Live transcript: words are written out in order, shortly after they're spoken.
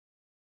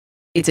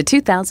It's a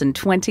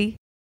 2020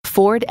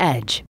 Ford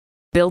Edge.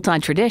 Built on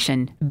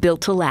tradition,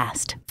 built to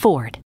last.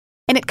 Ford.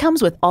 And it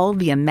comes with all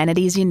the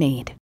amenities you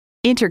need.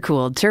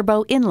 Intercooled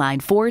turbo inline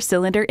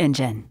 4-cylinder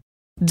engine.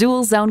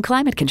 Dual zone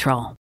climate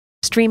control.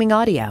 Streaming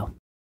audio.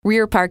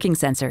 Rear parking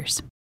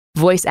sensors.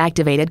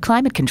 Voice-activated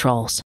climate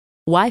controls.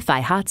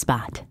 Wi-Fi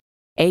hotspot.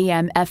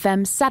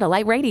 AM/FM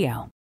satellite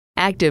radio.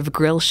 Active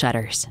grille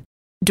shutters.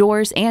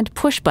 Doors and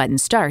push-button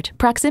start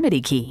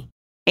proximity key.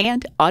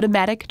 And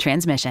automatic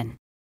transmission.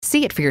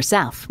 See it for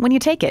yourself when you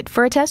take it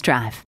for a test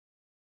drive.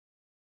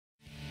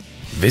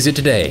 Visit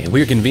today.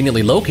 We're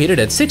conveniently located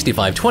at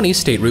 6520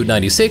 State Route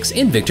 96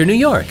 in Victor, New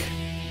York.